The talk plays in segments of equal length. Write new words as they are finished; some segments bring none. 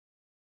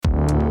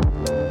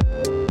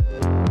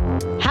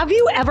Have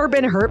you ever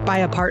been hurt by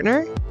a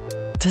partner?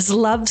 Does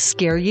love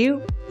scare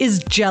you?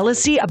 Is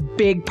jealousy a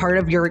big part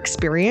of your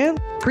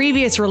experience?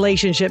 Previous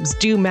relationships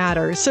do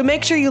matter, so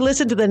make sure you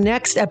listen to the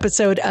next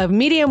episode of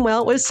Medium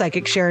Well with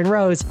Psychic Sharon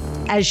Rose,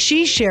 as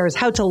she shares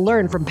how to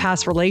learn from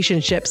past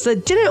relationships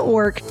that didn't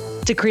work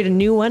to create a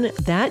new one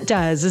that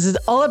does. This is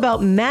all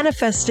about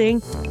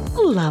manifesting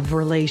a love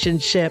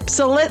relationship.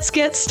 So let's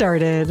get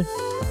started.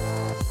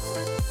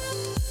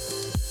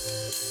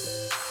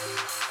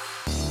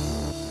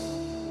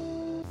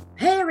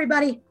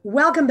 Everybody,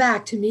 welcome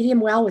back to Medium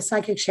Well with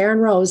Psychic Sharon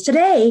Rose.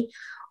 Today,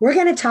 we're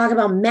going to talk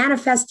about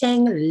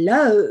manifesting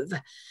love.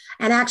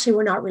 And actually,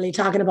 we're not really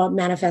talking about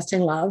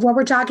manifesting love. What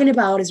we're talking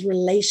about is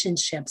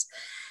relationships.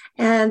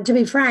 And to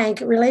be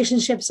frank,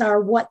 relationships are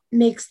what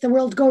makes the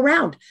world go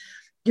round.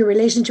 Your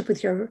relationship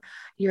with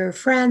your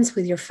friends,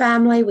 with your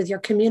family, with your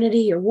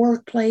community, your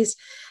workplace,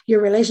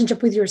 your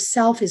relationship with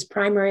yourself is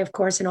primary, of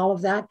course, in all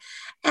of that.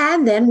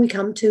 And then we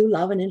come to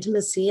love and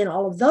intimacy and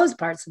all of those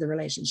parts of the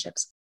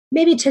relationships.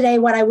 Maybe today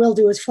what I will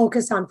do is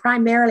focus on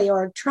primarily,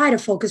 or try to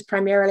focus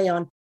primarily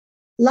on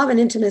love and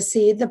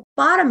intimacy. The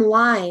bottom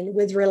line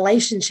with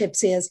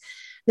relationships is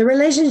the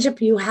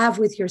relationship you have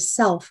with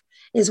yourself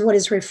is what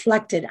is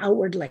reflected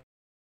outwardly.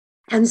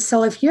 And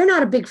so if you're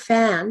not a big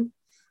fan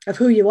of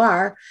who you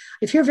are,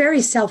 if you're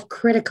very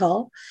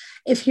self-critical,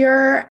 if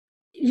you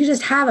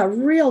just have a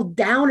real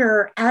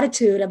downer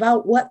attitude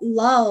about what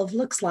love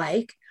looks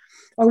like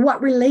or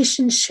what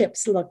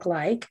relationships look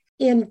like,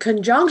 in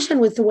conjunction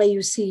with the way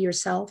you see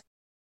yourself,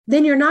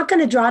 then you're not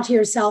going to draw to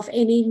yourself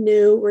any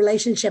new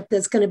relationship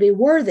that's going to be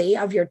worthy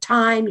of your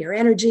time, your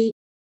energy,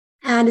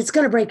 and it's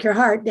going to break your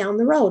heart down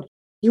the road.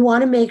 You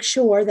want to make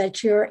sure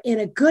that you're in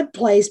a good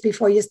place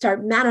before you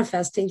start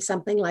manifesting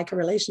something like a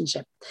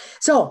relationship.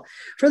 So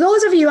for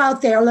those of you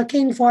out there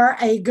looking for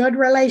a good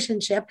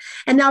relationship,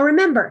 and now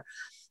remember,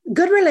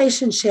 good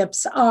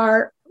relationships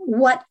are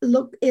what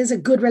is a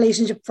good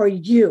relationship for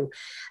you.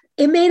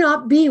 It may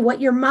not be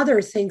what your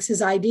mother thinks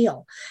is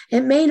ideal.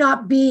 It may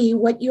not be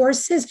what your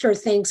sister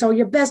thinks or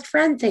your best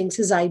friend thinks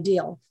is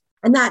ideal.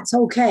 And that's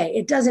okay.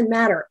 It doesn't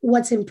matter.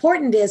 What's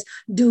important is,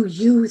 do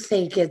you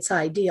think it's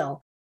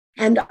ideal?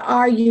 And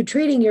are you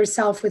treating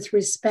yourself with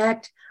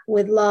respect,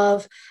 with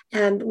love,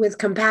 and with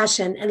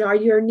compassion? And are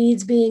your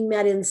needs being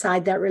met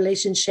inside that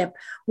relationship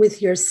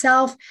with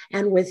yourself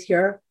and with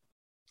your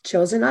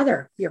chosen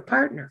other, your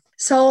partner?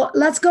 So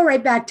let's go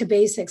right back to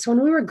basics.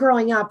 When we were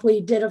growing up,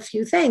 we did a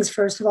few things.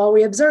 First of all,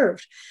 we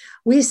observed.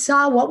 We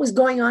saw what was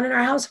going on in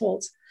our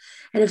households.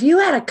 And if you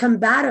had a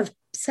combative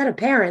set of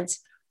parents,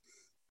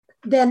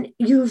 then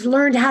you've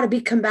learned how to be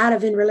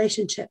combative in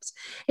relationships.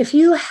 If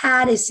you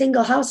had a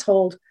single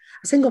household,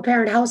 a single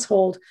parent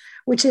household,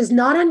 which is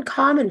not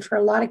uncommon for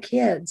a lot of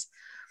kids,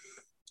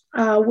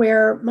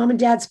 where mom and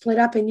dad split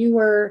up and you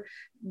were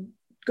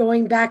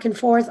going back and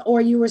forth, or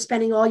you were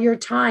spending all your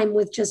time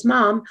with just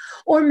mom,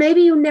 or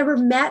maybe you never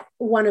met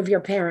one of your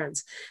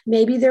parents.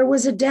 Maybe there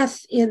was a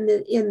death in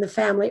the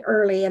family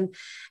early and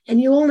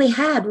you only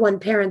had one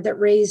parent that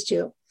raised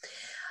you.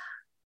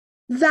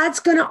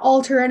 That's going to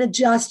alter and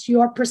adjust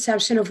your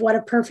perception of what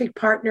a perfect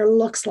partner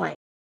looks like.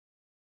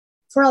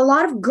 For a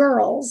lot of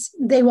girls,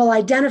 they will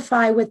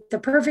identify with the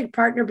perfect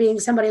partner being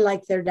somebody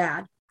like their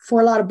dad. For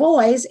a lot of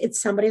boys,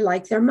 it's somebody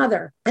like their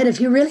mother. And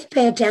if you really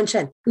pay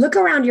attention, look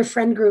around your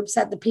friend groups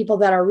at the people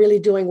that are really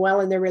doing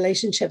well in their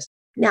relationships.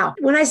 Now,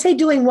 when I say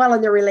doing well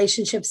in their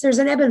relationships, there's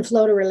an ebb and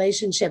flow to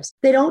relationships.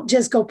 They don't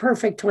just go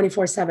perfect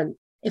 24/7.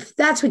 If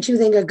that's what you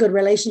think a good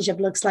relationship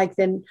looks like,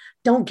 then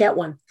don't get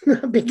one.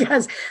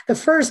 Because the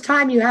first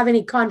time you have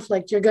any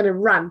conflict, you're going to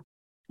run,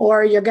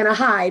 or you're going to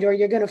hide, or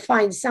you're going to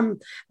find some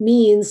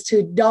means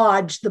to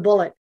dodge the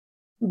bullet.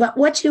 But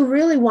what you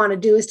really want to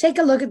do is take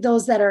a look at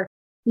those that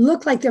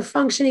look like they're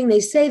functioning. They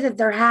say that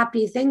they're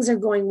happy, things are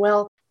going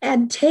well.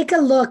 And take a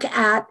look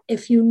at,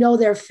 if you know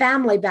their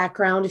family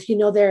background, if you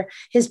know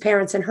his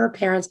parents and her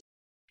parents,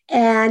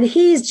 and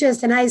he's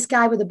just a nice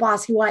guy with a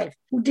bossy wife.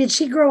 Did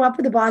she grow up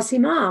with a bossy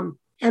mom?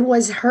 And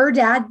was her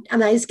dad a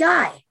nice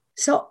guy?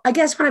 So I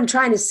guess what I'm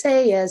trying to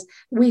say is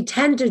we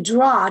tend to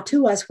draw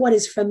to us what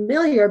is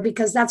familiar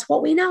because that's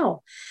what we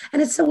know.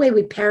 And it's the way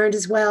we parent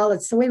as well.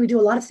 It's the way we do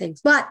a lot of things.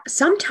 But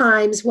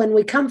sometimes when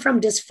we come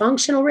from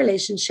dysfunctional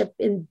relationship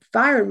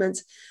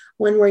environments,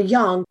 when we're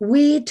young,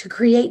 to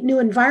create new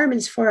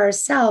environments for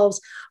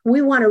ourselves,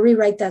 we want to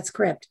rewrite that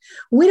script.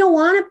 We don't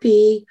want to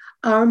be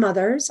our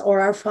mothers or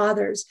our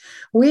fathers.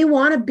 We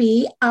want to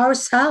be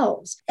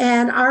ourselves.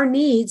 And our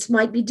needs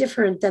might be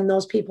different than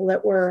those people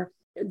that were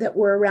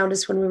around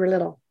us when we were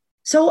little.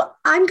 So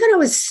I'm going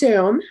to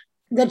assume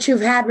that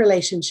you've had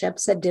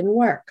relationships that didn't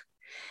work.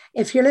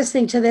 If you're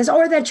listening to this,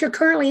 or that you're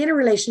currently in a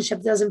relationship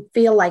that doesn't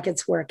feel like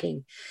it's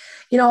working.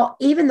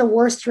 Even the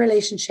worst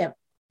relationship,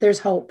 there's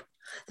hope.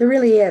 There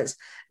really is.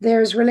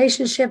 There's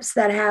relationships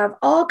that have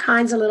all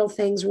kinds of little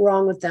things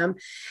wrong with them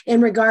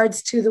in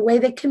regards to the way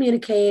they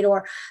communicate,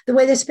 or the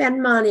way they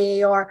spend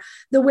money, or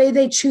the way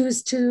they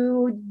choose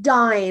to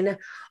dine,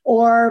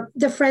 or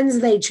the friends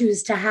they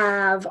choose to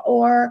have,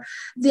 or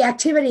the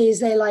activities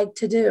they like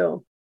to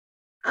do.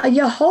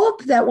 You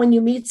hope that when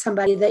you meet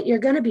somebody that you're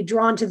going to be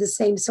drawn to the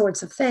same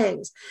sorts of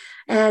things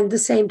and the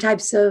same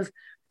types of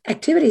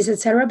activities, et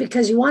cetera,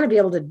 because you want to be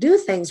able to do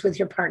things with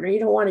your partner. You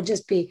don't want to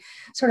just be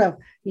sort of,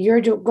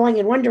 going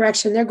in one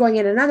direction, they're going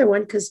in another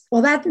one, because,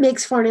 well, that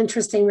makes for an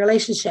interesting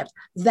relationship.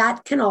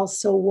 That can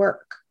also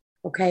work.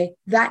 Okay.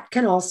 That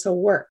can also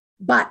work,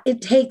 but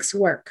it takes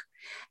work.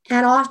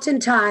 And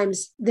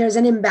oftentimes there's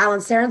an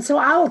imbalance there. And so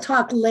I will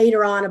talk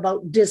later on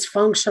about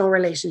dysfunctional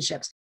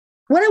relationships.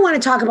 What I want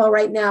to talk about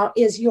right now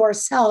is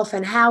yourself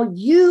and how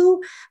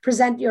you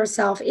present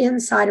yourself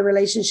inside a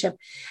relationship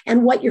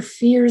and what your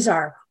fears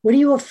are. What are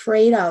you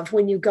afraid of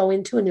when you go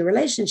into a new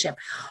relationship,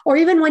 or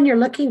even when you're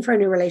looking for a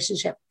new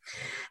relationship?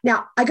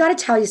 Now, I got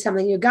to tell you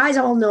something. You guys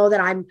all know that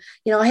I'm,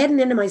 heading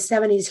into my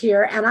 70s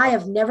here, and I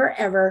have never,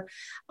 ever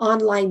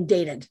online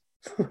dated.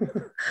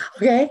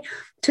 Okay.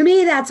 To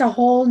me, that's a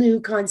whole new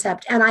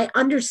concept. And I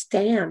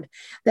understand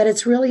that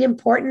it's really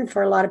important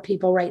for a lot of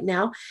people right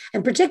now.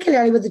 And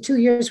particularly with the 2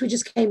 years we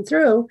just came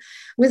through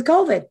with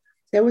COVID,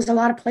 there was a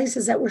lot of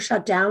places that were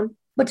shut down.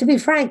 But to be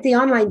frank, the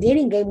online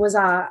dating game was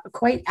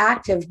quite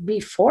active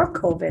before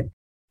COVID.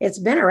 It's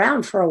been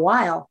around for a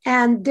while.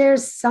 And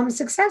there's some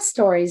success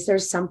stories.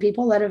 There's some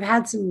people that have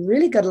had some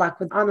really good luck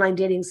with online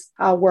dating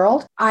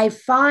world. I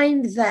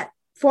find that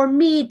for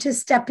me to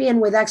step in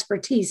with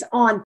expertise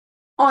on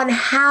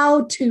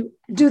how to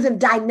do the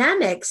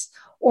dynamics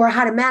or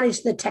how to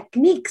manage the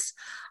techniques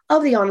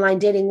of the online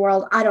dating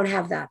world, I don't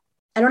have that.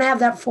 I don't have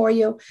that for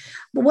you.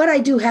 But what I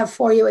do have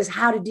for you is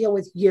how to deal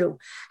with you,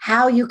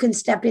 how you can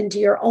step into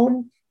your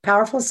own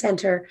powerful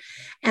center,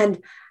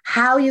 and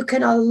how you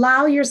can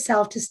allow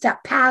yourself to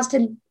step past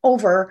and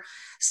over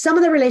some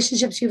of the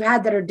relationships you've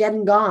had that are dead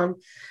and gone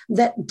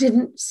that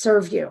didn't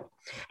serve you,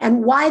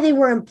 and why they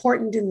were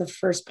important in the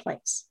first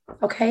place.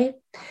 Okay.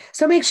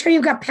 So make sure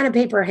you've got pen and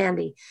paper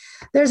handy.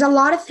 There's a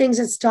lot of things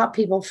that stop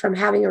people from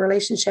having a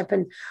relationship.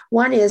 And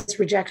one is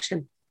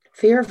rejection,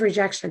 fear of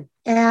rejection.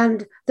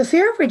 And the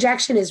fear of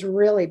rejection is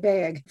really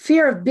big.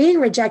 Fear of being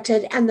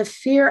rejected, and the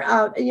fear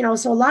of,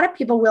 so a lot of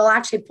people will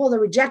actually pull the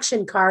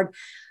rejection card.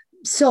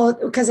 So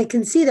because they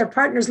can see their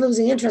partner's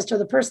losing interest, or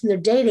the person they're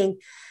dating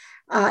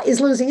is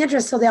losing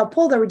interest. So they'll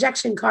pull the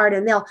rejection card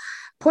and they'll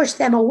push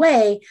them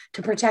away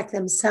to protect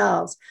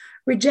themselves.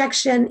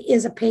 Rejection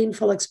is a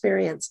painful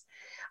experience.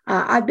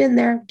 I've been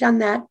there, done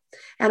that.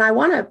 And I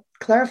want to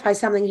clarify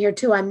something here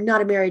too. I'm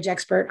not a marriage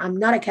expert. I'm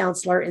not a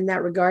counselor in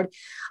that regard.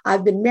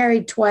 I've been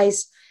married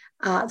twice,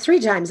 3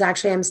 times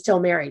actually. I'm still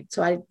married.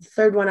 So the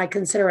third one I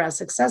consider a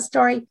success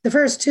story. The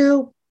first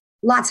 2,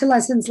 lots of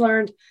lessons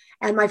learned.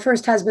 And my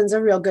first husband's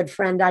a real good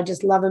friend. I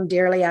just love him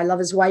dearly. I love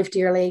his wife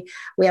dearly.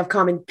 We have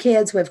common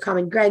kids. We have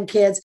common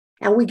grandkids.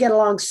 And we get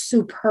along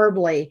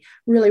superbly,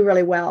 really,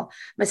 really well.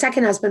 My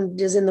second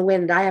husband is in the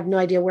wind. I have no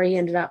idea where he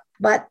ended up,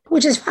 but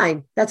which is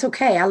fine. That's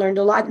okay. I learned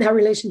a lot in that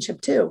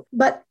relationship too.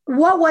 But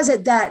what was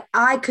it that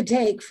I could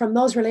take from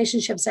those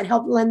relationships that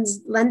helped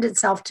lend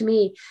itself to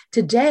me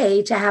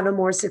today to have a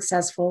more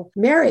successful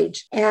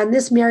marriage? And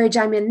this marriage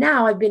I'm in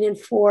now, I've been in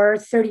for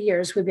 30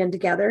 years. We've been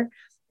together.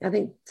 I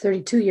think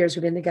 32 years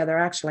we've been together,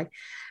 actually.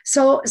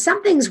 So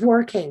something's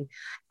working.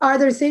 Are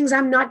there things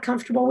I'm not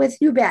comfortable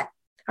with? You bet.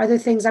 Are there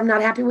things I'm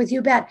not happy with?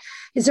 You bet.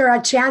 Is there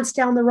a chance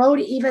down the road,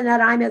 even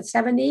that I'm at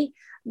 70,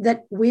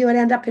 that we would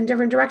end up in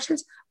different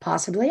directions?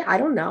 Possibly. I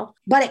don't know,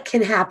 but it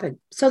can happen.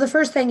 So the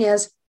first thing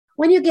is,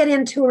 when you get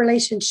into a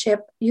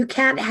relationship, you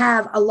can't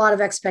have a lot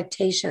of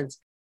expectations.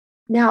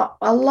 Now,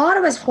 a lot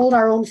of us hold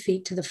our own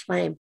feet to the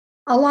flame.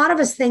 A lot of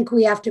us think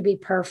we have to be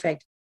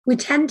perfect. We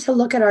tend to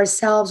look at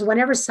ourselves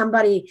whenever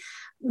somebody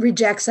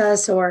rejects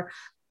us or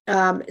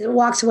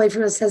walks away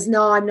from us, says,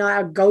 no, I'm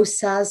not, or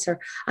ghosts us, or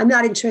I'm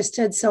not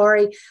interested,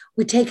 sorry.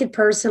 We take it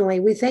personally.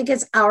 We think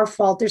it's our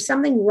fault. There's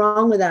something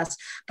wrong with us.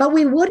 But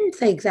we wouldn't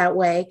think that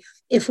way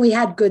if we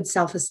had good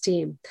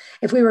self-esteem,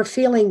 if we were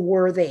feeling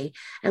worthy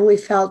and we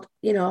felt,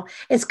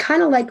 it's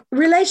kind of like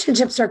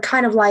relationships are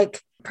kind of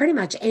like pretty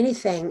much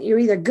anything. You're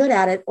either good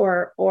at it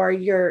or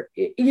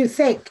you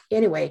think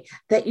anyway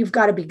that you've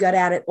got to be good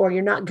at it, or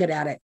you're not good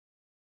at it.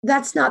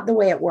 That's not the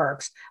way it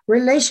works.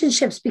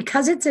 Relationships,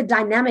 because it's a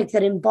dynamic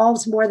that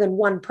involves more than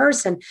one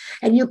person,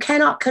 and you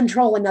cannot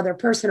control another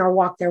person or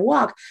walk their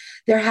walk,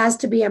 there has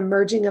to be a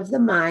merging of the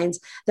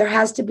minds. There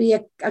has to be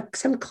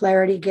some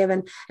clarity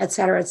given, et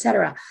cetera, et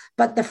cetera.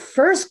 But the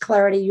first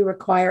clarity you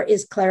require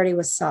is clarity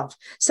with self.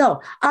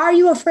 So are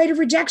you afraid of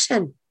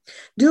rejection?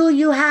 Do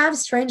you have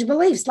strange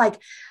beliefs like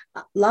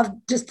love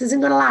just isn't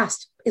going to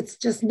last? It's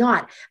just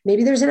not.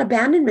 Maybe there's an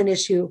abandonment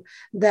issue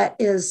that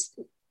is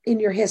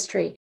in your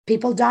history.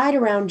 People died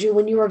around you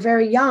when you were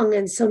very young.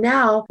 And so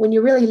now when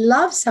you really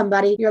love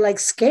somebody, you're like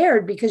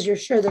scared because you're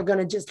sure they're going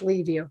to just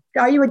leave you.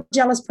 Are you a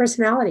jealous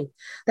personality?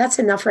 That's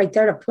enough right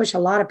there to push a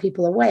lot of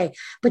people away.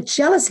 But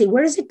jealousy,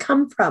 where does it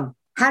come from?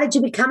 How did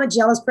you become a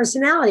jealous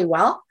personality?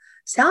 Well,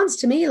 sounds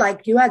to me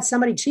like you had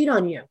somebody cheat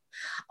on you,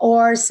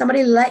 or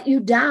somebody let you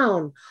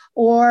down,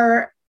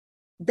 or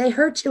they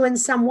hurt you in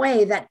some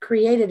way that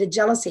created a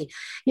jealousy.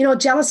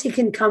 Jealousy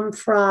can come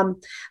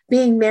from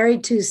being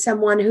married to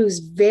someone who's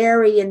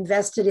very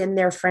invested in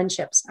their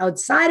friendships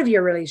outside of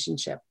your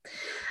relationship.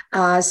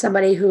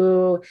 Somebody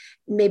who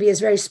maybe is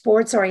very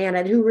sports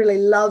oriented, who really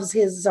loves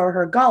his or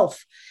her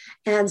golf.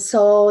 And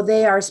so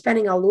they are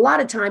spending a lot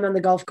of time on the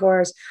golf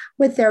course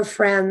with their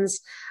friends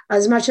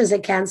as much as they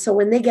can. So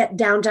when they get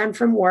downtime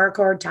from work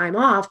or time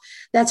off,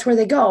 that's where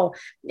they go.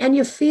 And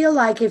you feel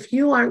like if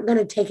you aren't going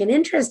to take an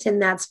interest in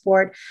that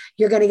sport,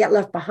 you're going to get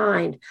left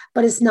behind.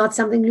 But it's not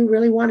something you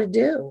really want to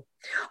do.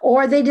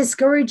 Or they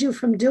discourage you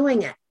from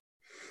doing it.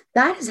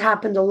 That has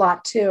happened a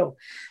lot too.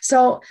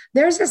 So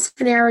there's a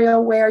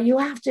scenario where you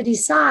have to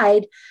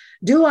decide,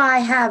 do I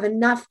have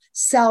enough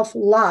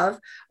self-love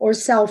or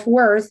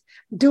self-worth?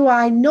 Do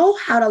I know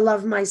how to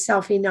love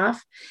myself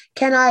enough?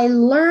 Can I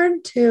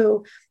learn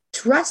to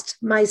trust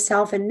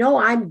myself and know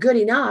I'm good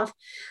enough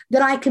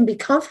that I can be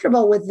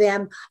comfortable with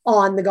them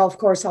on the golf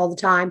course all the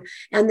time,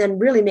 and then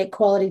really make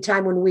quality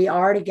time when we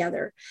are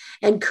together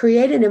and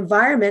create an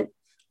environment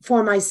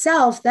for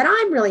myself that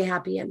I'm really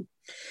happy in?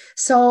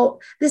 So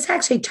this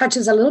actually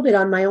touches a little bit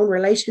on my own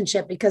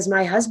relationship, because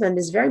my husband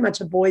is very much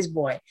a boy's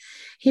boy.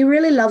 He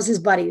really loves his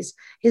buddies.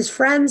 His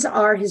friends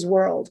are his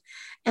world.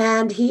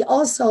 And he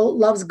also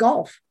loves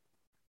golf.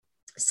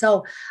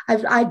 So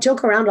I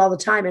joke around all the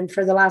time, and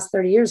for the last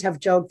 30 years have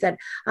joked that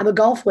I'm a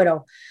golf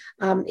widow.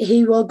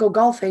 He will go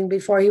golfing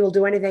before he will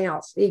do anything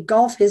else.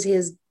 Golf is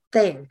his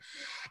thing.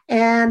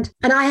 And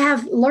I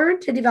have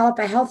learned to develop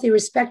a healthy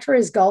respect for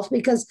his golf,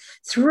 because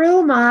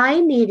through my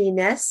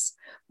neediness,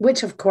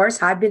 which of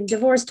course I've been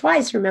divorced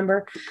twice,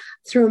 remember,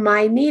 through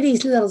my needy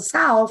little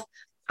self,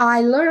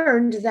 I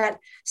learned that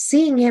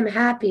seeing him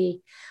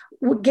happy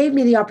gave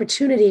me the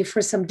opportunity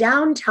for some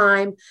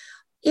downtime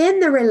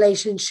in the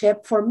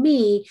relationship for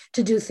me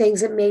to do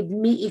things that made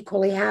me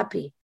equally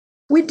happy.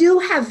 We do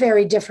have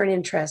very different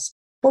interests,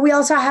 but we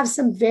also have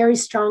some very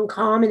strong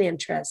common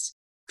interests.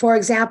 For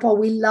example,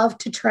 we love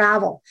to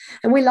travel,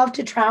 and we love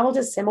to travel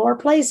to similar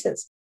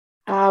places.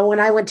 When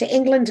I went to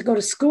England to go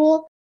to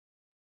school,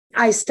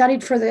 I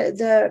studied for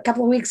the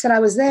couple of weeks that I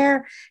was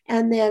there.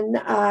 And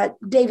then I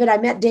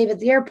met David at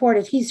the airport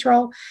at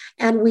Heathrow,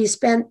 and we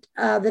spent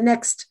the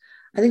next,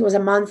 I think it was a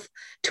month,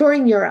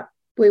 touring Europe.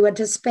 We went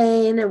to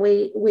Spain, and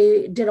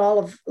we did all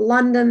of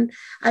London.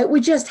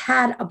 We just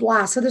had a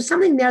blast. So there's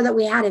something there that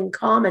we had in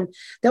common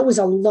that was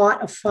a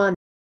lot of fun.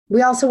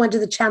 We also went to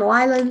the Channel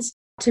Islands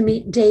to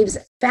meet Dave's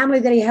family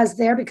that he has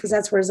there, because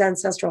that's where his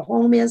ancestral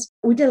home is.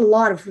 We did a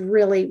lot of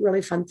really,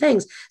 really fun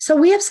things. So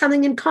we have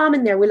something in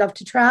common there. We love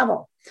to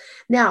travel.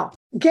 Now,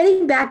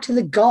 getting back to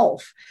the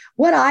golf,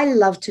 what I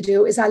love to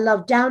do is I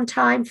love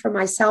downtime for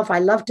myself. I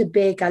love to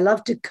bake. I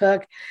love to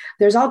cook.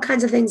 There's all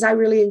kinds of things I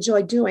really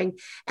enjoy doing.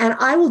 And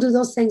I will do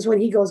those things when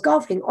he goes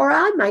golfing, or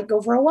I might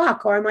go for a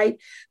walk, or I might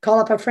call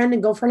up a friend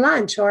and go for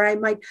lunch, or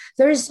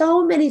there's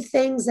so many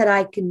things that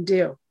I can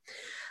do.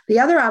 The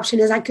other option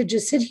is I could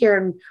just sit here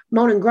and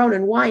moan and groan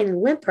and whine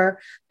and whimper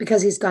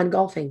because he's gone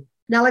golfing.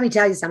 Now, let me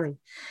tell you something.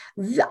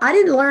 I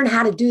didn't learn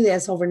how to do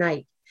this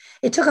overnight.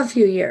 It took a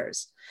few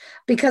years,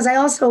 because I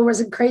also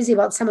wasn't crazy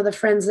about some of the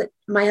friends that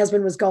my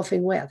husband was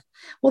golfing with.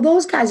 Well,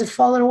 those guys have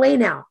fallen away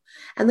now.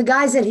 And the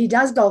guys that he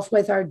does golf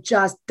with are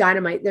just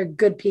dynamite. They're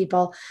good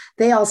people.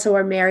 They also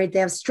are married. They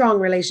have strong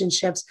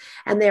relationships,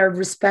 and they are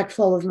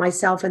respectful of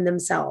myself and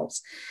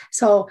themselves.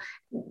 So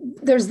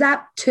there's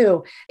that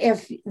too.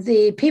 If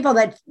the people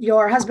that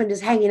your husband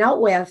is hanging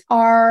out with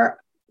are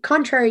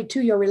contrary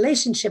to your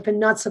relationship and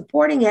not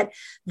supporting it,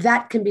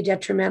 that can be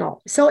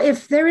detrimental. So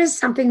if there is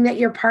something that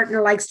your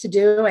partner likes to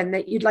do and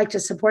that you'd like to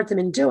support them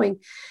in doing,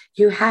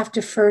 you have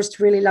to first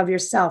really love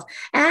yourself.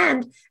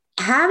 And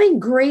having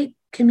great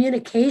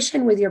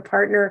communication with your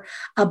partner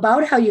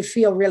about how you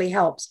feel really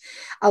helps.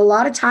 A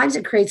lot of times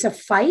it creates a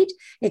fight.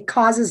 It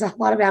causes a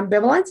lot of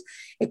ambivalence.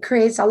 It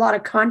creates a lot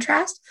of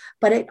contrast,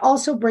 but it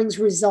also brings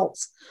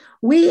results.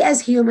 We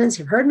as humans,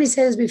 you've heard me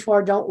say this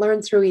before, don't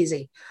learn through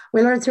easy.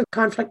 We learn through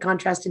conflict,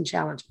 contrast, and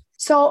challenge.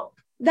 So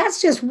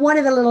that's just one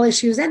of the little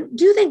issues. And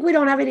do you think we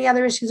don't have any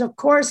other issues? Of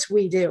course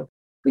we do.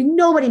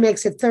 Nobody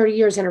makes it 30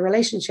 years in a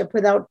relationship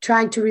without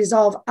trying to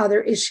resolve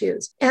other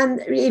issues.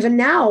 And even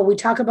now we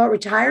talk about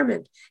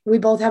retirement. We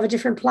both have a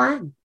different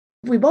plan.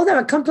 We both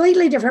have a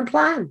completely different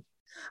plan.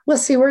 We'll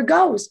see where it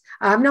goes.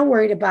 I'm not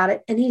worried about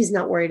it, and he's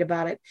not worried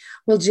about it.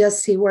 We'll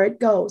just see where it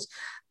goes.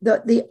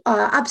 The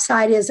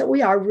upside is that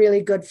we are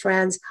really good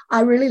friends.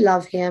 I really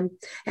love him,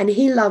 and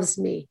he loves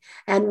me,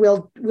 and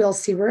we'll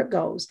see where it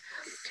goes.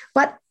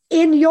 But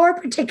in your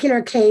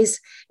particular case,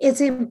 it's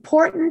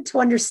important to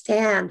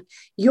understand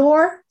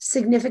your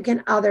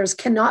significant others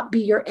cannot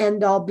be your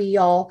end all be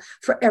all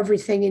for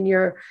everything in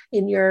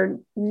your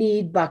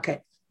need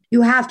bucket.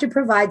 You have to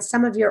provide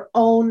some of your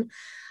own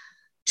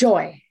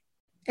joy.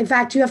 In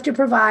fact, you have to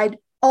provide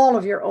all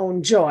of your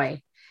own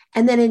joy,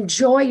 and then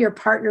enjoy your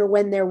partner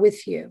when they're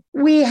with you.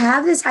 We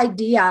have this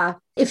idea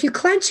If you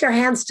clench your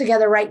hands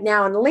together right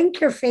now and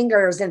link your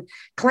fingers and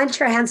clench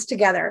your hands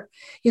together,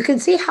 you can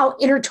see how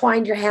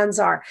intertwined your hands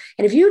are.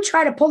 And if you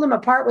try to pull them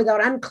apart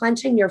without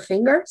unclenching your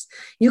fingers,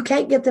 you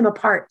can't get them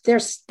apart. They're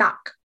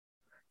stuck,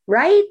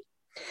 right?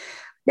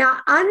 Now,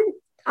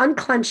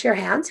 unclench your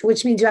hands,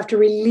 which means you have to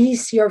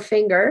release your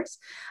fingers,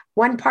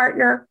 one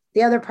partner,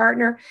 the other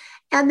partner,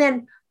 and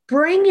then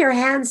bring your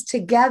hands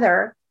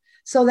together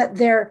so that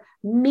they're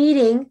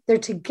meeting, they're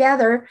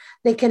together,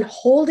 they can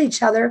hold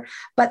each other,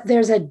 but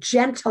there's a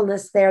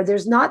gentleness there.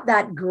 There's not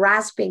that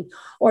grasping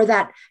or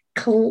that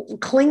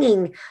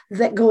clinging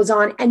that goes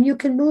on, and you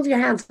can move your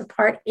hands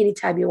apart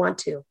anytime you want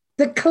to.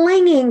 The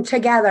clinging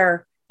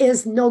together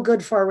is no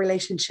good for a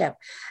relationship.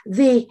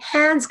 The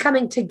hands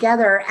coming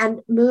together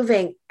and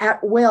moving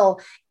at will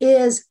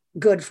is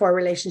good for a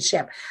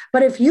relationship.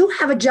 But if you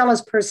have a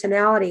jealous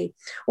personality,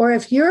 or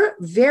if you're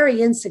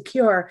very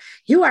insecure,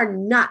 you are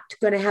not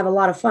going to have a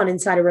lot of fun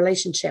inside a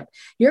relationship.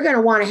 You're going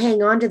to want to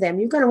hang on to them.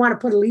 You're going to want to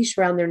put a leash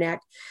around their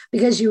neck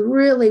because you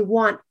really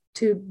want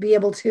to be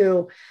able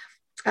to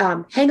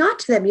hang on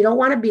to them. You don't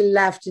want to be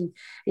left, and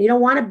you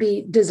don't want to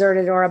be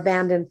deserted or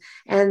abandoned.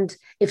 And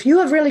if you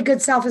have really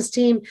good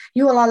self-esteem,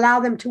 you will allow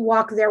them to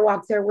walk their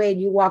way,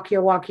 and you walk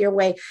your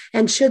way.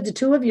 And should the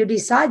two of you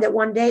decide that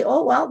one day,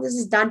 oh, well, this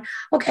is done.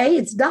 Okay,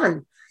 it's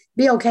done.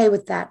 Be okay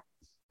with that.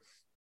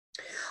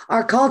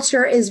 Our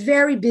culture is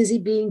very busy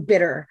being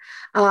bitter.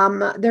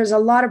 There's a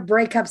lot of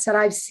breakups that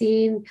I've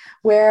seen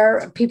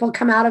where people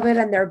come out of it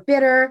and they're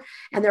bitter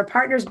and their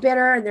partner's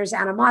bitter, and there's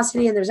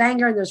animosity and there's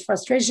anger and there's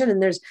frustration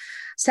and there's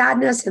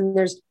sadness and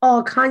there's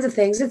all kinds of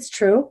things. It's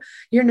true.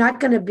 You're not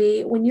going to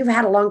be, when you've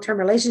had a long-term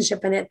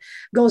relationship and it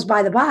goes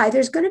by the by,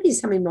 there's going to be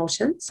some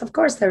emotions. Of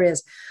course there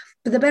is.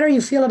 But the better you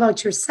feel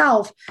about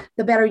yourself,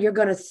 the better you're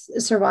going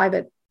to survive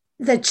it.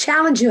 The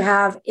challenge you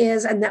have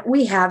is, and that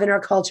we have in our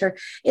culture,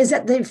 is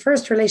that the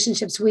first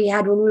relationships we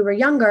had when we were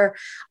younger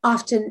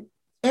often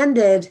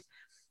ended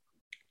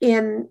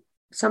in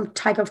some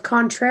type of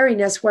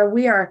contrariness where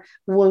we are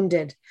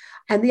wounded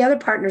and the other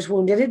partner's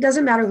wounded. It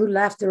doesn't matter who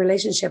left the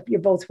relationship, you're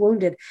both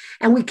wounded.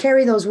 And we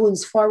carry those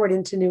wounds forward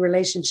into new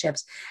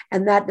relationships,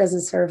 and that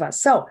doesn't serve us.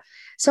 So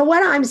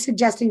what I'm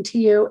suggesting to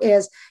you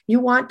is you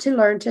want to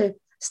learn to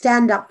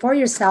stand up for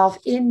yourself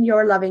in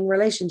your loving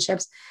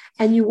relationships,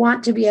 and you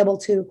want to be able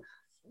to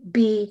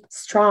be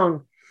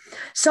strong.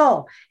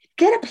 So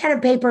get a pen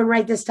and paper and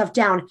write this stuff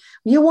down.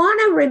 You want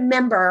to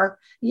remember,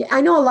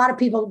 I know a lot of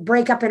people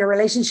break up in a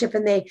relationship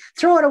and they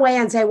throw it away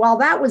and say, well,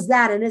 that was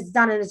that and it's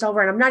done and it's over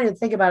and I'm not even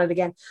thinking about it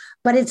again.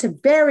 But it's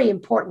very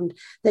important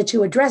that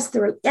you address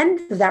the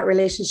end of that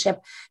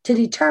relationship to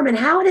determine,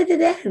 how did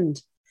it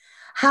end?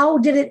 How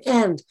did it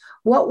end?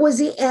 What was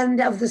the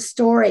end of the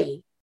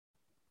story?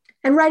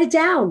 And write it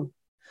down.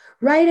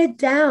 Write it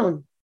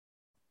down.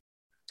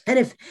 And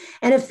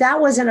if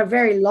that wasn't a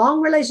very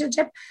long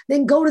relationship,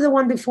 then go to the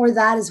one before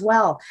that as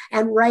well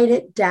and write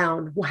it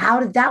down.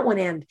 How did that one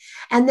end?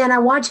 And then I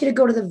want you to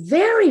go to the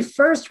very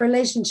first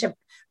relationship,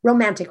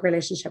 romantic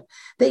relationship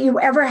that you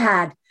ever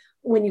had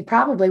when you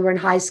probably were in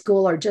high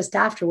school or just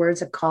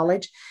afterwards at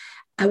college.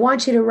 I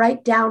want you to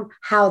write down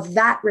how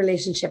that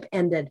relationship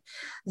ended.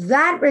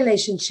 That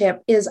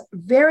relationship is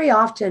very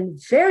often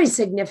very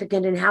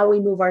significant in how we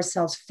move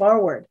ourselves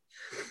forward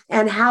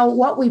and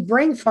what we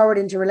bring forward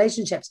into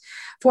relationships.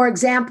 For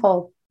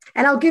example,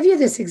 and I'll give you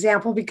this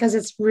example because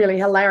it's really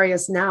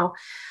hilarious now.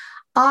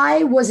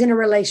 I was in a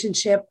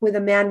relationship with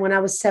a man when I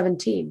was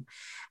 17.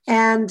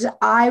 And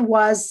I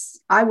was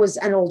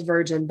an old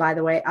virgin, by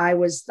the way. There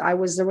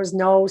was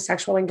no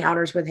sexual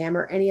encounters with him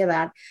or any of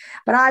that,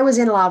 but I was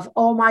in love.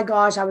 Oh my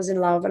gosh, I was in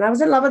love. And I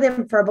was in love with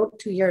him for about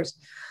 2 years,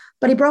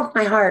 but he broke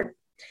my heart.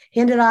 He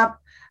ended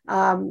up,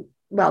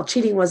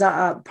 cheating was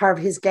a part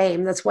of his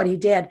game. That's what he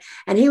did.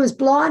 And he was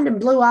blonde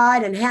and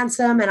blue-eyed and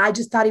handsome. And I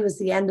just thought he was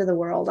the end of the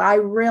world. I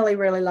really,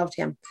 really loved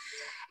him.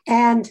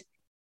 And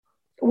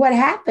what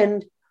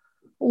happened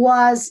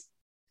was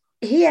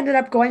he ended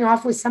up going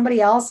off with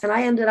somebody else. And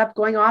I ended up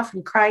going off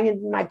and crying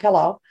in my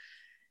pillow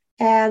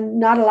and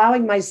not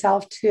allowing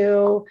myself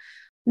to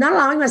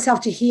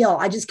heal.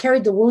 I just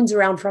carried the wounds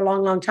around for a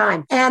long, long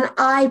time. And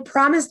I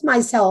promised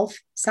myself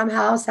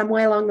somehow, some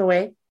way along the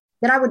way,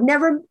 that I would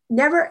never,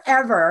 never,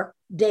 ever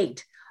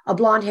date a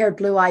blonde-haired,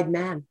 blue-eyed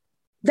man.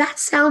 That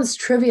sounds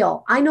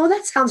trivial. I know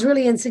that sounds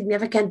really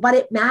insignificant, but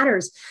it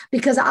matters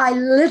because I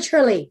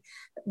literally,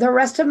 the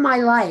rest of my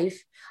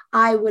life,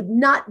 I would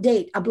not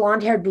date a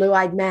blonde-haired,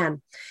 blue-eyed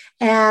man.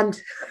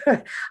 And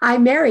I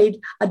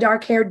married a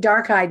dark-haired,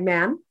 dark-eyed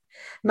man.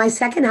 My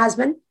second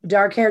husband,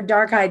 dark-haired,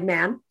 dark-eyed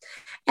man.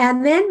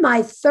 And then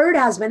my third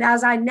husband,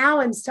 as I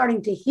now am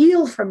starting to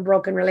heal from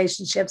broken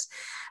relationships,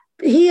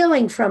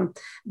 healing from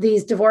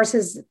these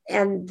divorces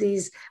and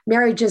these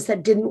marriages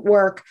that didn't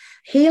work,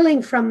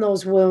 healing from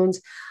those wounds,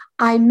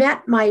 I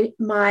met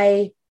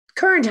my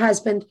current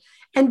husband,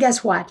 and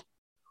guess what?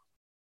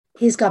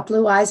 He's got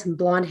blue eyes and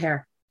blonde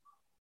hair.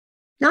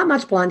 Not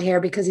much blonde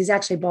hair because he's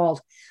actually bald,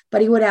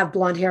 but he would have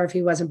blonde hair if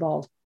he wasn't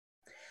bald.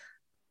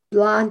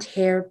 Blonde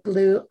hair,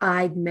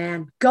 blue-eyed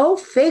man. Go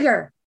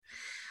figure.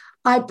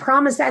 I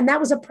promise that. And that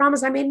was a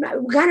promise I made.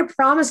 What kind of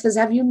promises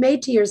have you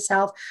made to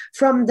yourself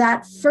from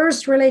that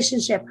first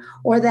relationship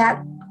or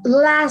that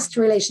last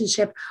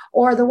relationship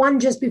or the one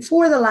just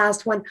before the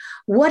last one?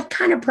 What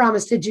kind of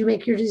promise did you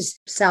make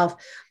yourself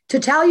to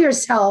tell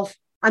yourself,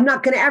 I'm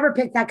not going to ever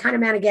pick that kind of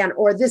man again,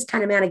 or this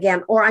kind of man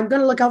again, or I'm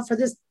going to look out for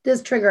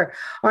this trigger,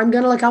 or I'm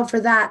going to look out for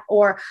that?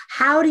 Or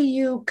how do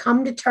you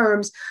come to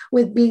terms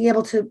with being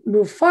able to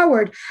move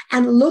forward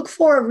and look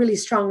for a really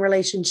strong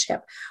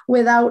relationship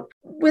without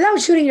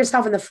shooting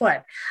yourself in the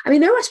foot? I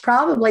mean, there was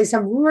probably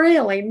some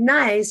really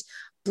nice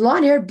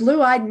blonde-haired,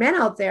 blue-eyed men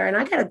out there. And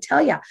I got to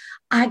tell you,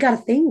 I got a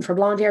thing for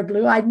blonde-haired,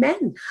 blue-eyed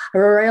men. I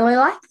really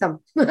like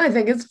them. I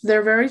think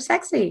they're very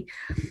sexy.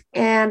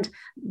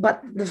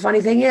 But the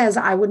funny thing is,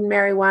 I wouldn't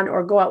marry one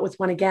or go out with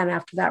one again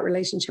after that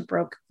relationship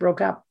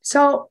broke up.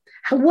 So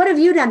what have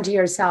you done to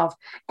yourself?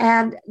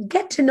 And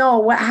get to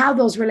know how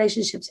those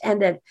relationships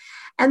ended.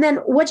 And then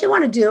what you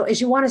want to do is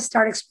you want to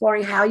start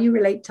exploring how you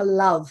relate to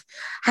love.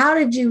 How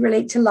did you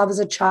relate to love as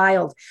a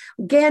child?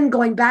 Again,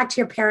 going back to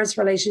your parents'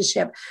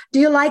 relationship. Do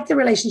you like the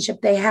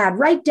relationship they had?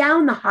 Write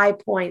down the high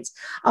points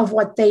of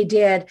what they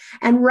did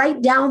and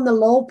write down the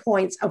low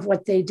points of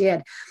what they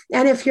did.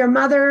 And if your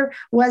mother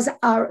was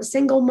a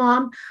single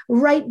mom,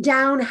 write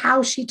down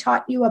how she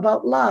taught you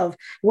about love,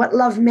 what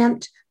love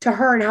meant to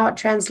her and how it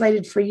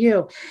translated for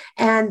you.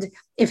 And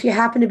if you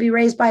happen to be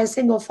raised by a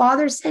single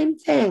father, same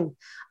thing.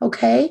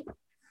 Okay.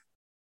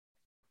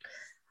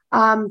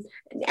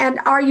 And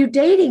are you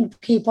dating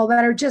people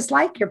that are just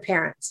like your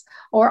parents,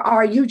 or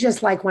are you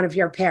just like one of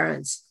your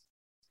parents?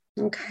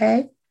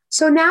 Okay.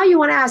 So now you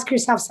want to ask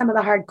yourself some of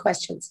the hard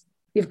questions.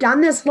 You've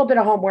done this little bit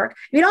of homework.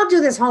 If you don't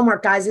do this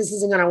homework, guys, this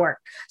isn't going to work.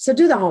 So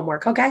do the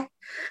homework. Okay.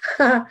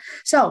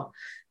 So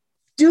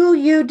do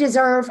you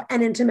deserve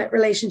an intimate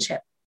relationship?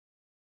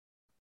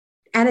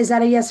 And is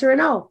that a yes or a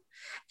no?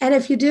 And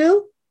if you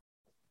do,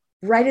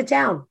 write it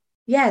down.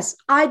 Yes,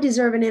 I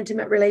deserve an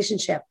intimate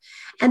relationship.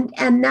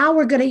 And now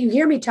you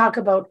hear me talk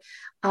about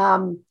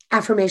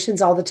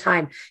affirmations all the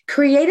time.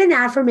 Create an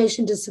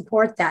affirmation to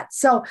support that.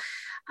 So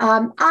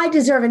I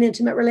deserve an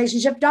intimate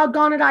relationship.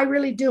 Doggone it, I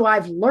really do.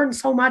 I've learned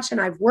so much and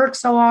I've worked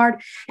so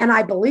hard and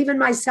I believe in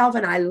myself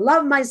and I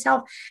love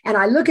myself and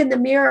I look in the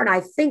mirror and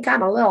I think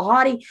I'm a little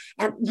haughty.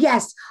 And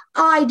yes,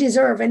 I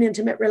deserve an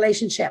intimate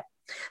relationship.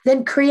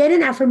 Then create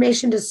an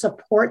affirmation to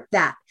support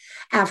that.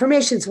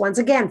 Affirmations, once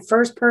again,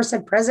 first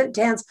person, present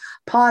tense,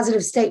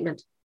 positive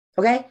statement.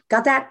 Okay,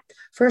 got that?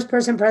 First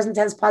person, present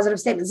tense, positive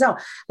statement. So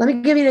let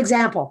me give you an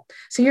example.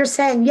 So you're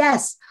saying,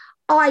 yes,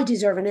 I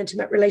deserve an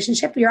intimate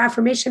relationship. Your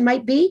affirmation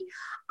might be,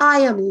 I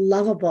am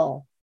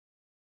lovable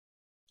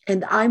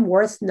and I'm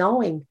worth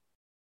knowing.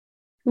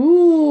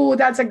 Ooh,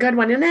 that's a good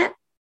one, isn't it?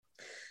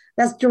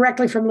 That's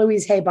directly from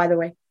Louise Hay, by the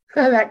way.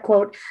 That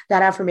quote,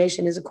 that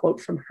affirmation is a quote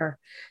from her.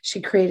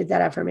 She created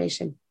that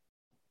affirmation.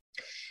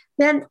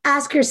 Then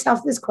ask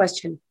yourself this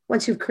question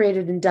once you've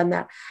created and done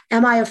that.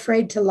 Am I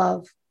afraid to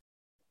love?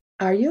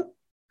 Are you?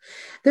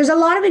 There's a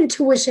lot of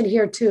intuition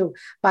here too,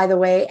 by the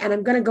way, and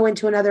I'm going to go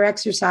into another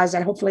exercise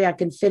that hopefully I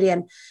can fit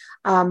in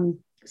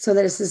so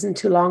that this isn't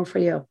too long for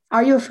you.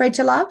 Are you afraid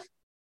to love?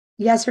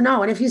 Yes or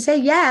no? And if you say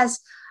yes,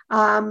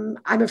 I'm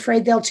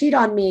afraid they'll cheat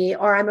on me,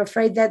 or I'm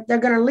afraid that they're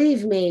going to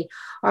leave me,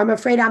 or I'm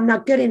afraid I'm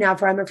not good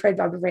enough, or I'm afraid.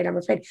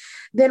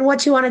 Then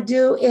what you want to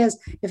do is,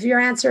 if your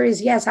answer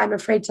is yes, I'm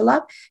afraid to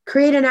love,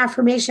 create an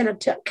affirmation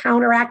to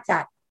counteract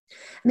that.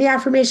 And the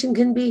affirmation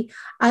can be,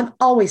 I'm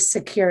always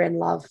secure in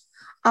love.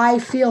 I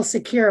feel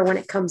secure when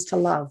it comes to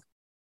love.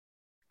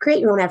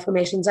 Create your own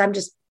affirmations. I'm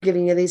just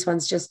giving you these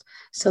ones just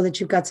so that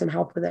you've got some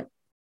help with it.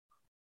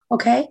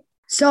 Okay.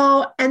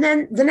 So, and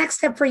then the next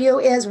step for you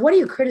is, what do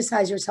you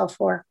criticize yourself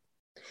for?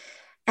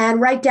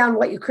 And write down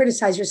what you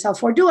criticize yourself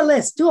for. Do a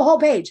list, do a whole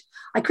page.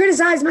 I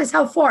criticize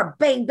myself for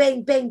bang,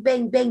 bang, bang,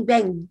 bang, bang,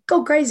 bang.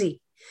 Go crazy.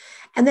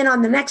 And then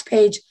on the next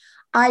page,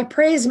 I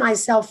praise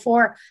myself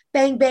for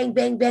bang, bang,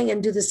 bang, bang,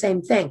 and do the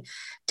same thing.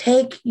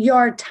 Take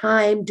your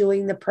time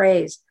doing the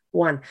praise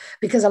one,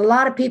 because a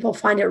lot of people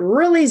find it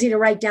real easy to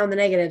write down the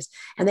negatives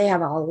and they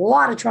have a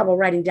lot of trouble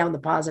writing down the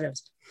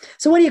positives.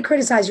 So what do you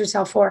criticize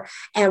yourself for?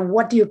 And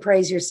what do you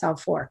praise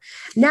yourself for?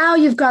 Now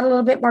you've got a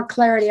little bit more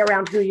clarity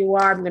around who you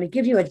are. I'm going to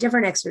give you a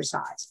different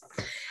exercise.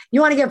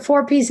 You want to get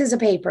 4 pieces of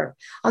paper.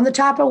 On the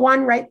top of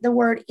one, write the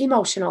word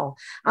emotional.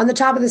 On the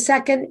top of the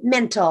second,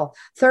 mental.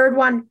 Third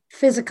one,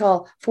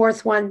 physical.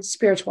 Fourth one,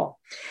 spiritual.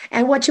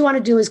 And what you want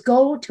to do is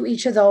go to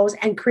each of those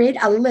and create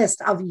a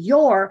list of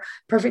your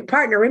perfect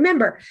partner.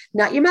 Remember,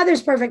 not your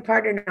mother's perfect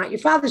partner, not your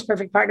father's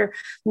perfect partner,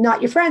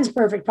 not your friend's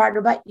perfect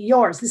partner, but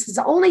yours. This is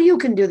only you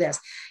can do this.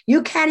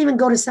 You can't even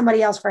go to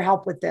somebody else for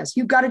help with this.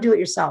 You've got to do it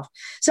yourself.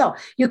 So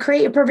you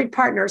create your perfect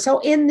partner. So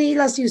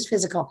let's use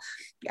physical.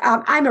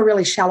 I'm a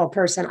really shallow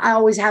person. I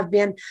always have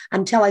been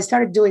until I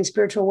started doing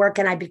spiritual work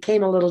and I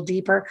became a little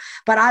deeper,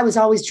 but I was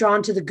always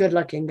drawn to the good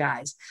looking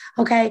guys.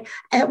 Okay.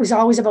 It was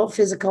always about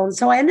physical. And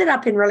so I ended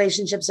up in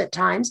relationships at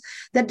times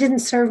that didn't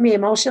serve me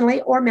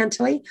emotionally or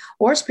mentally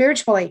or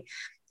spiritually.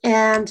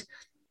 And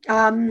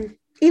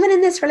even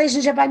in this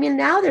relationship, I mean,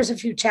 now there's a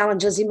few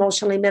challenges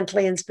emotionally,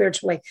 mentally, and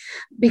spiritually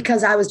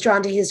because I was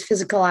drawn to his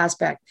physical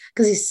aspect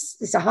because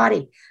he's a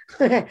hottie.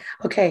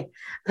 Okay,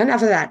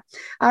 enough of that.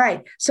 All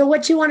right. So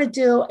what you want to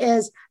do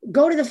is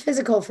go to the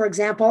physical, for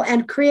example,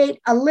 and create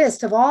a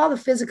list of all the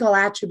physical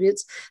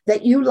attributes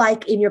that you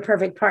like in your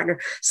perfect partner.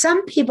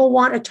 Some people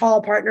want a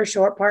tall partner,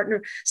 short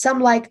partner. Some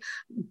like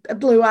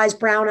blue eyes,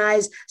 brown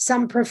eyes.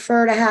 Some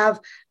prefer to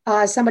have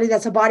somebody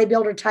that's a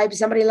bodybuilder type,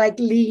 somebody like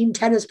lean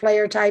tennis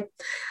player type.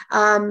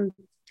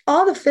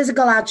 All the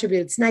physical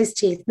attributes, nice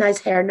teeth, nice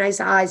hair,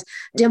 nice eyes,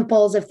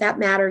 dimples, if that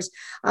matters,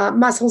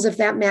 muscles, if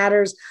that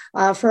matters.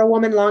 For a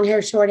woman, long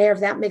hair, short hair, if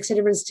that makes a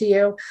difference to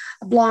you,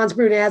 blondes,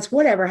 brunettes,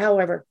 whatever,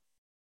 however.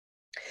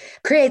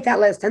 Create that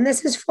list. And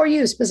this is for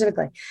you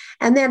specifically.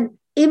 And then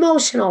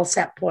emotional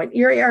set point,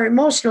 your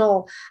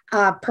emotional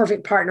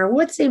perfect partner.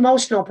 What's the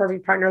emotional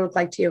perfect partner look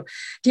like to you?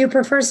 Do you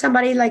prefer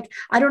somebody like,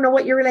 I don't know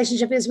what your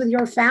relationship is with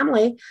your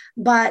family,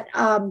 but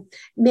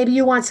maybe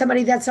you want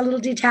somebody that's a little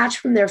detached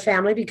from their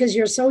family because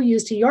you're so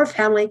used to your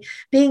family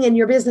being in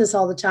your business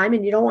all the time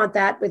and you don't want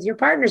that with your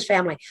partner's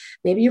family.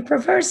 Maybe you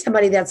prefer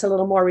somebody that's a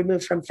little more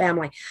removed from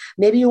family.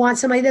 Maybe you want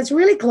somebody that's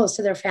really close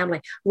to their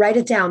family. Write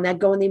it down. That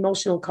go in the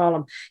emotional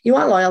column. You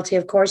want loyalty,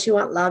 of course. You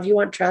want love. You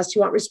want trust.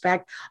 You want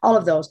respect. All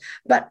of those.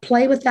 But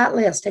play with that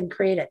list and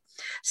create it.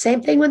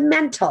 Same thing with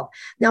mental.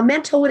 Now,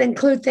 mental would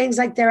include things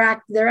like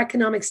their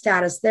economic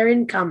status, their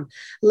income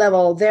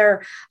level,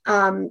 their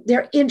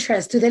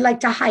interest. Do they like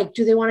to hike?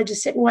 Do they want to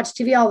just sit and watch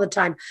TV all the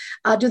time?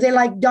 Do they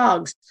like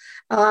dogs?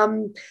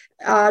 Do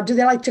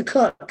they like to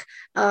cook?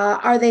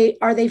 Are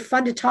they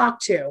fun to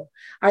talk to?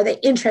 Are they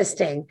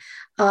interesting?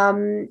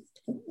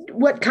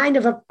 What kind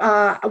of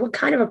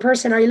a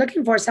person are you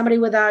looking for? Somebody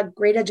with a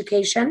great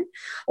education,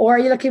 or are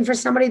you looking for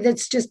somebody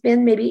that's just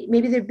been maybe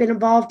they've been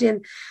involved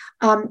in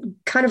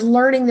kind of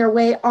learning their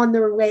way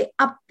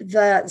up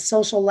the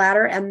social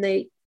ladder and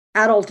the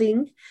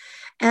adulting,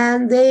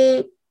 and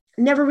they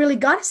never really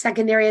got a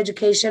secondary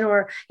education,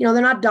 or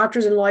they're not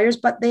doctors and lawyers,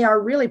 but they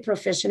are really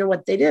proficient in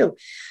what they do.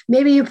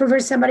 Maybe you prefer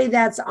somebody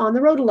that's on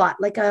the road a lot,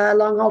 like a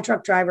long haul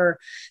truck driver,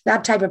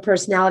 that type of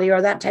personality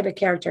or that type of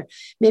character.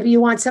 Maybe you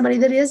want somebody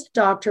that is a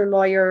doctor,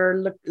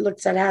 lawyer,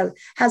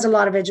 has a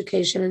lot of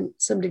education and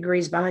some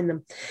degrees behind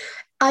them.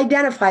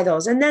 Identify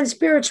those. And then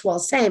spiritual,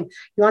 same.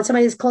 You want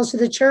somebody that's close to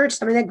the church,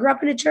 somebody that grew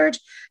up in a church.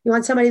 You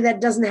want somebody that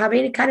doesn't have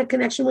any kind of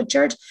connection with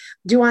church.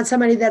 Do you want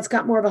somebody that's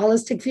got more of a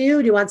holistic view?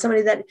 Do you want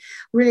somebody that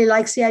really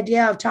likes the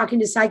idea of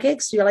talking to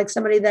psychics? Do you like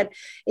somebody that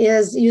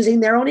is using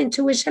their own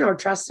intuition or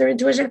trusts their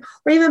intuition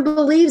or even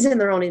believes in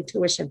their own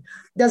intuition?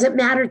 Does it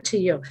matter to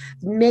you?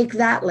 Make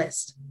that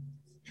list.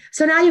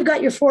 So now you've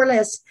got your 4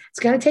 lists. It's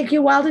going to take you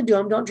a while to do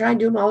them. Don't try and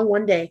do them all in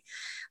one day.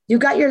 You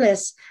got your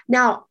list.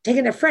 Now,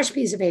 taking a fresh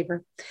piece of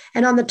paper,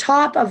 and on the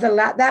top of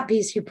that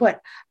piece, you put,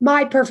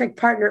 my perfect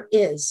partner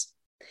is.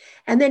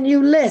 And then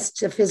you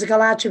list the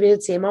physical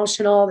attributes, the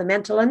emotional, the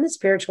mental, and the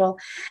spiritual.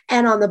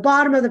 And on the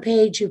bottom of the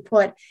page, you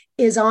put,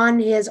 is on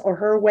his or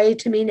her way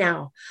to me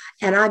now.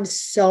 And I'm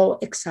so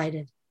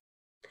excited.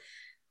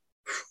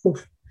 Whew.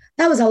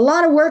 That was a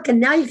lot of work, and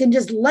now you can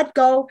just let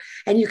go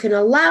and you can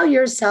allow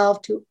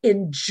yourself to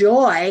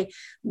enjoy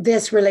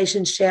this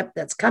relationship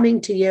that's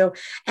coming to you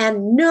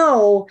and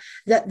know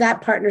that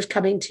that partner's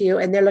coming to you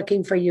and they're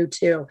looking for you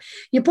too.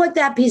 You put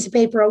that piece of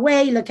paper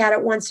away, you look at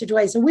it once or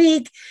twice a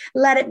week,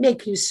 let it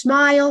make you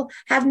smile,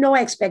 have no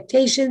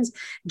expectations,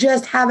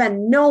 just have a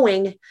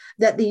knowing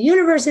that the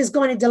universe is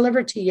going to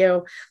deliver to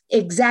you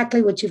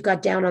exactly what you've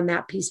got down on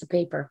that piece of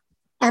paper.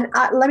 And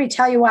let me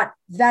tell you what,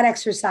 that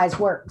exercise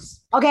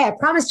works. Okay, I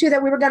promised you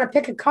that we were going to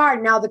pick a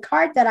card. Now, the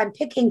card that I'm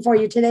picking for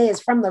you today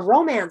is from the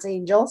Romance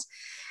Angels.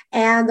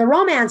 And the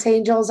Romance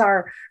Angels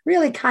are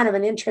really kind of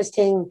an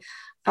interesting,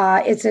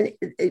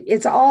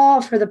 it's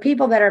all for the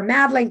people that are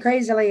madly,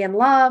 crazily in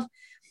love.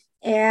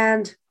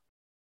 And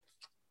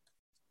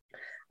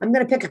I'm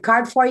going to pick a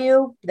card for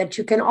you that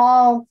you can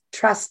all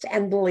trust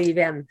and believe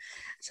in.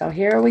 So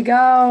here we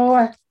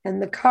go.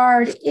 And the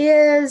card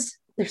is...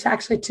 There's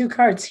actually 2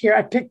 cards here.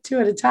 I picked 2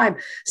 at a time.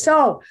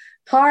 So,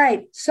 all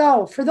right.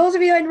 So for those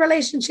of you in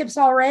relationships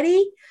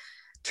already,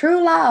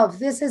 true love,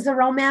 this is the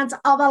romance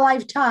of a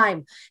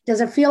lifetime.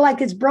 Does it feel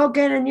like it's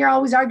broken and you're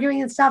always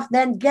arguing and stuff?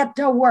 Then get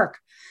to work.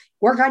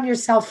 Work on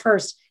yourself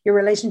first. Your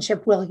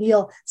relationship will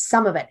heal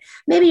some of it.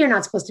 Maybe you're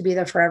not supposed to be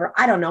there forever.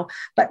 I don't know.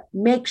 But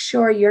make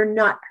sure you're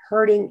not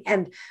hurting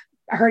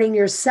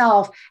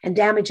yourself and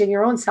damaging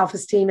your own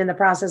self-esteem in the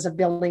process of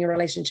building a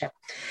relationship.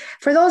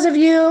 For those of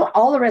you,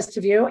 all the rest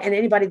of you, and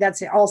anybody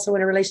that's also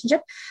in a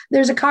relationship,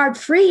 there's a card,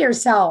 Free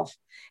Yourself.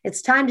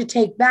 It's time to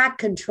take back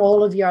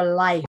control of your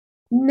life.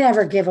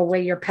 Never give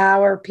away your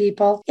power,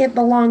 people. It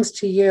belongs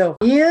to you.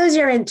 Use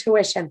your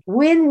intuition.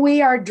 When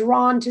we are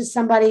drawn to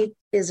somebody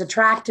is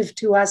attractive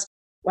to us,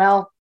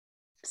 well,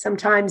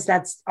 sometimes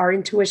that's our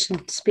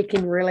intuition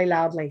speaking really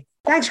loudly.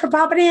 Thanks for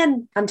popping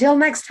in. Until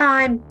next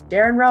time,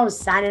 Darren Rose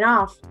signing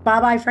off.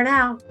 Bye-bye for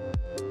now.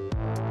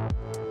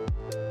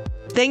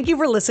 Thank you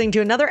for listening to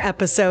another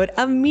episode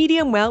of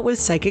Medium Well with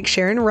Psychic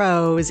Sharon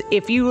Rose.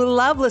 If you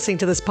love listening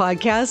to this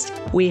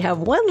podcast, we have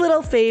one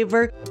little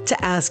favor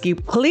to ask you.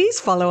 Please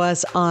follow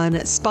us on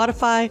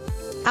Spotify,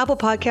 Apple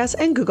Podcasts,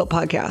 and Google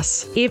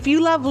Podcasts. If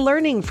you love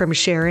learning from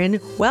Sharon,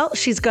 well,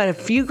 she's got a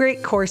few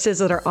great courses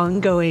that are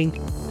ongoing.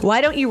 Why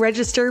don't you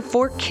register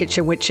for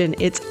Kitchen Witchin'?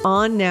 It's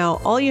on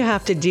now. All you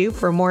have to do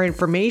for more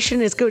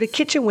information is go to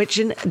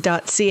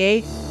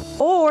kitchenwitchin.ca.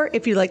 Or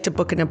if you'd like to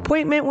book an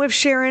appointment with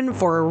Sharon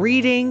for a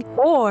reading,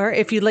 or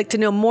if you'd like to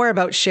know more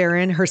about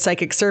Sharon, her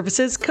psychic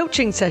services,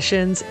 coaching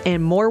sessions,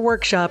 and more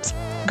workshops,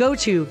 go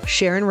to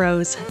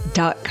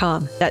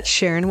SharonRose.com. That's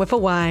Sharon with a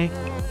Y.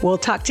 We'll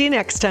talk to you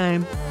next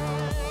time.